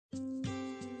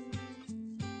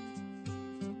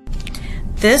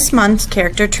This month's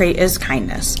character trait is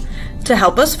kindness. To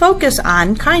help us focus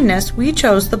on kindness, we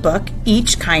chose the book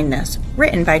Each Kindness,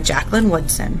 written by Jacqueline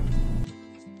Woodson.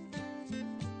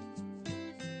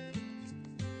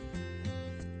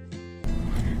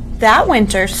 That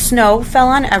winter, snow fell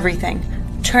on everything,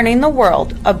 turning the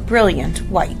world a brilliant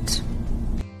white.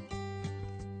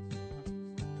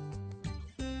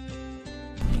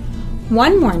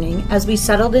 One morning, as we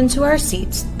settled into our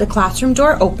seats, the classroom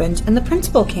door opened and the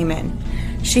principal came in.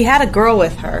 She had a girl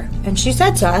with her, and she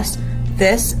said to us,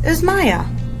 "This is Maya."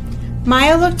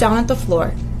 Maya looked down at the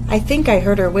floor. I think I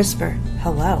heard her whisper,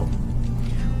 "Hello."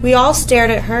 We all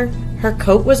stared at her. Her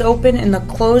coat was open and the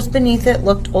clothes beneath it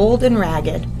looked old and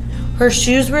ragged. Her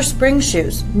shoes were spring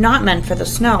shoes, not meant for the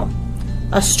snow.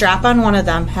 A strap on one of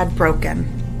them had broken.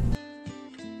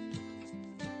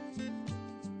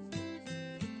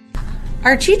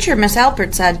 Our teacher, Miss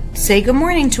Alpert, said, "Say good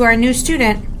morning to our new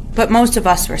student," but most of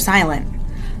us were silent.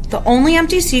 The only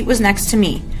empty seat was next to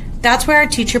me. That's where our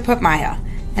teacher put Maya.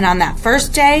 And on that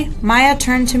first day, Maya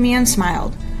turned to me and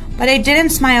smiled. But I didn't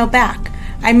smile back.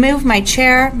 I moved my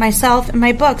chair, myself, and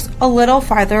my books a little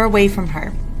farther away from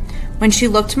her. When she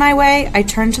looked my way, I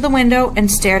turned to the window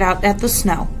and stared out at the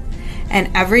snow. And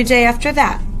every day after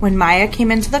that, when Maya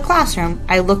came into the classroom,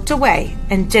 I looked away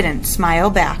and didn't smile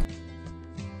back.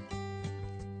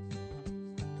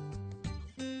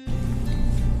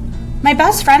 My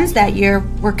best friends that year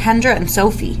were Kendra and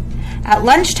Sophie. At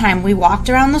lunchtime, we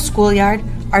walked around the schoolyard,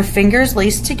 our fingers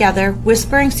laced together,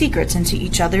 whispering secrets into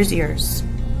each other's ears.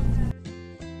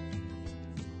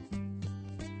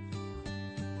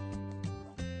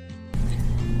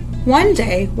 One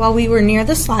day, while we were near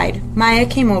the slide, Maya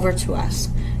came over to us.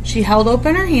 She held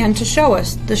open her hand to show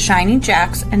us the shiny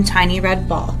jacks and tiny red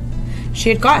ball she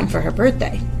had gotten for her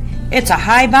birthday. "It's a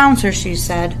high bouncer," she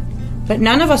said, but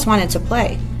none of us wanted to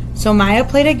play. So Maya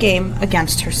played a game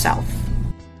against herself.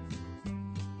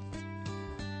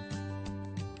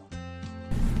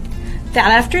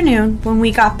 That afternoon, when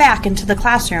we got back into the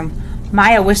classroom,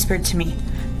 Maya whispered to me,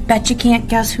 "Bet you can't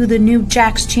guess who the new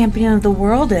Jack's Champion of the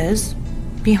World is."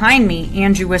 Behind me,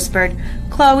 Andrew whispered,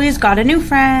 "Chloe's got a new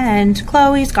friend.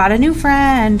 Chloe's got a new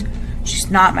friend."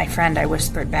 "She's not my friend," I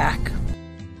whispered back.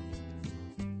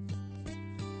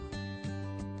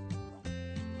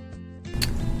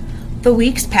 The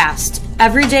weeks passed.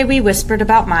 Every day we whispered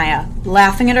about Maya,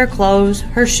 laughing at her clothes,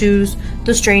 her shoes,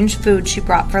 the strange food she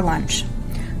brought for lunch.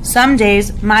 Some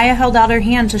days, Maya held out her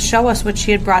hand to show us what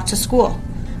she had brought to school.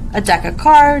 A deck of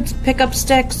cards, pickup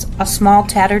sticks, a small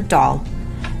tattered doll.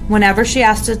 Whenever she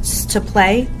asked us to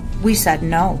play, we said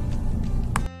no.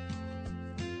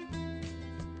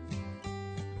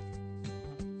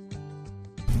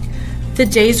 The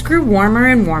days grew warmer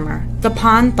and warmer. The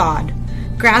pond thawed.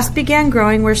 Grass began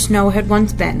growing where snow had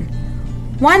once been.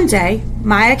 One day,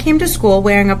 Maya came to school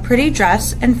wearing a pretty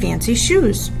dress and fancy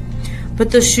shoes.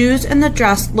 But the shoes and the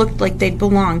dress looked like they'd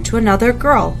belonged to another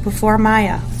girl before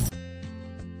Maya.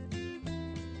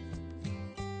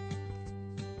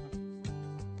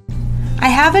 "I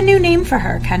have a new name for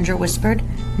her," Kendra whispered.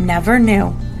 "Never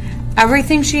knew.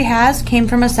 Everything she has came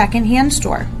from a second-hand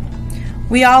store."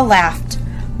 We all laughed.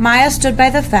 Maya stood by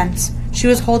the fence. She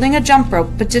was holding a jump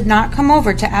rope but did not come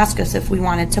over to ask us if we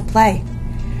wanted to play.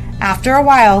 After a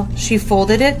while, she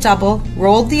folded it double,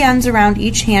 rolled the ends around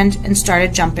each hand, and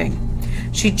started jumping.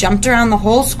 She jumped around the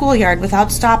whole schoolyard without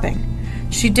stopping.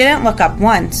 She didn't look up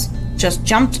once, just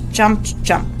jumped, jumped,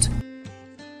 jumped.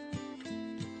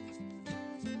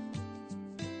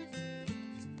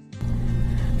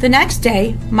 The next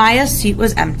day, Maya's seat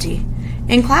was empty.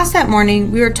 In class that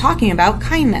morning, we were talking about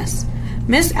kindness.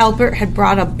 Miss Alpert had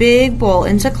brought a big bowl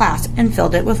into class and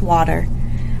filled it with water.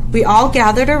 We all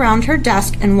gathered around her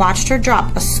desk and watched her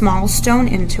drop a small stone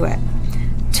into it.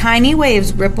 Tiny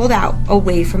waves rippled out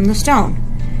away from the stone.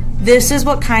 "This is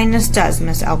what kindness does,"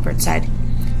 Miss Alpert said.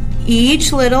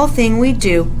 "Each little thing we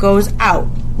do goes out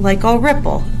like a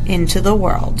ripple into the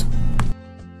world."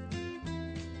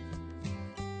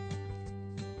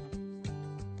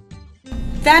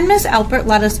 Then Miss Alpert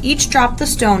let us each drop the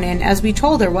stone in as we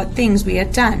told her what things we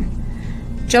had done.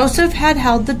 Joseph had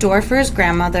held the door for his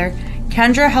grandmother.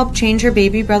 Kendra helped change her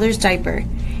baby brother's diaper.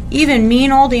 Even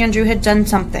mean old Andrew had done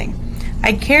something.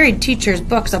 "I'd carried teacher's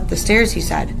books up the stairs," he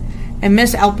said, and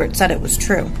Miss Alpert said it was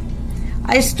true.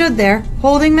 I stood there,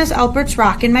 holding Miss Alpert's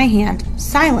rock in my hand,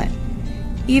 silent.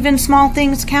 "Even small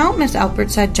things count," Miss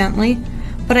Alpert said gently,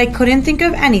 but I couldn't think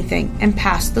of anything and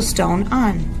passed the stone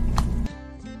on.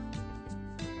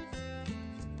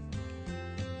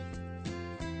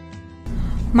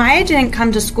 Maya didn't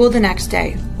come to school the next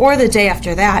day, or the day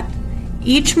after that.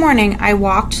 Each morning I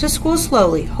walked to school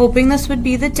slowly, hoping this would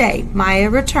be the day Maya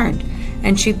returned,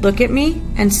 and she'd look at me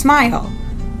and smile.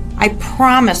 I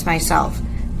promised myself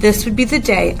this would be the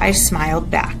day I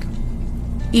smiled back.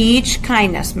 Each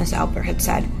kindness, Miss Alpert had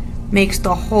said, makes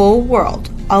the whole world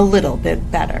a little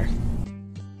bit better.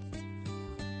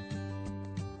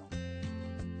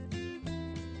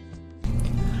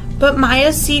 But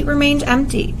Maya's seat remained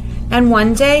empty, and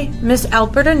one day Miss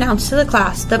Alpert announced to the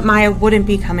class that Maya wouldn't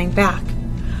be coming back.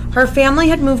 Her family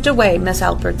had moved away, Miss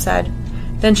Alpert said.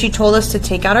 Then she told us to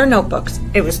take out our notebooks.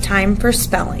 It was time for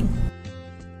spelling.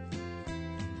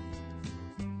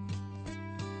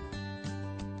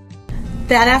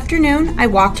 That afternoon, I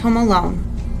walked home alone.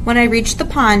 When I reached the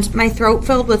pond, my throat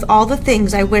filled with all the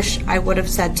things I wish I would have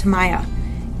said to Maya.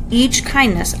 Each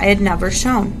kindness I had never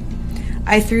shown.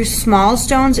 I threw small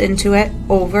stones into it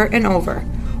over and over,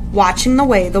 watching the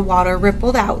way the water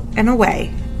rippled out and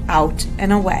away, out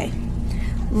and away.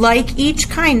 Like each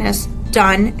kindness,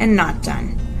 done and not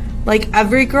done. Like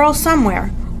every girl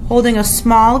somewhere, holding a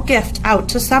small gift out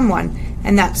to someone,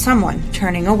 and that someone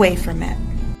turning away from it.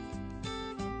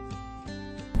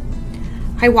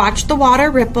 I watched the water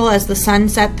ripple as the sun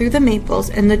set through the maples,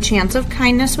 and the chance of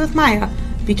kindness with Maya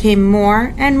became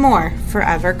more and more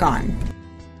forever gone.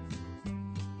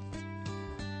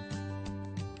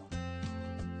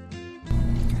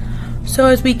 So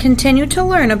as we continue to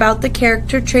learn about the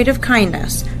character trait of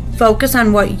kindness, focus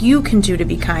on what you can do to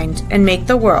be kind and make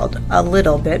the world a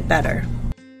little bit better.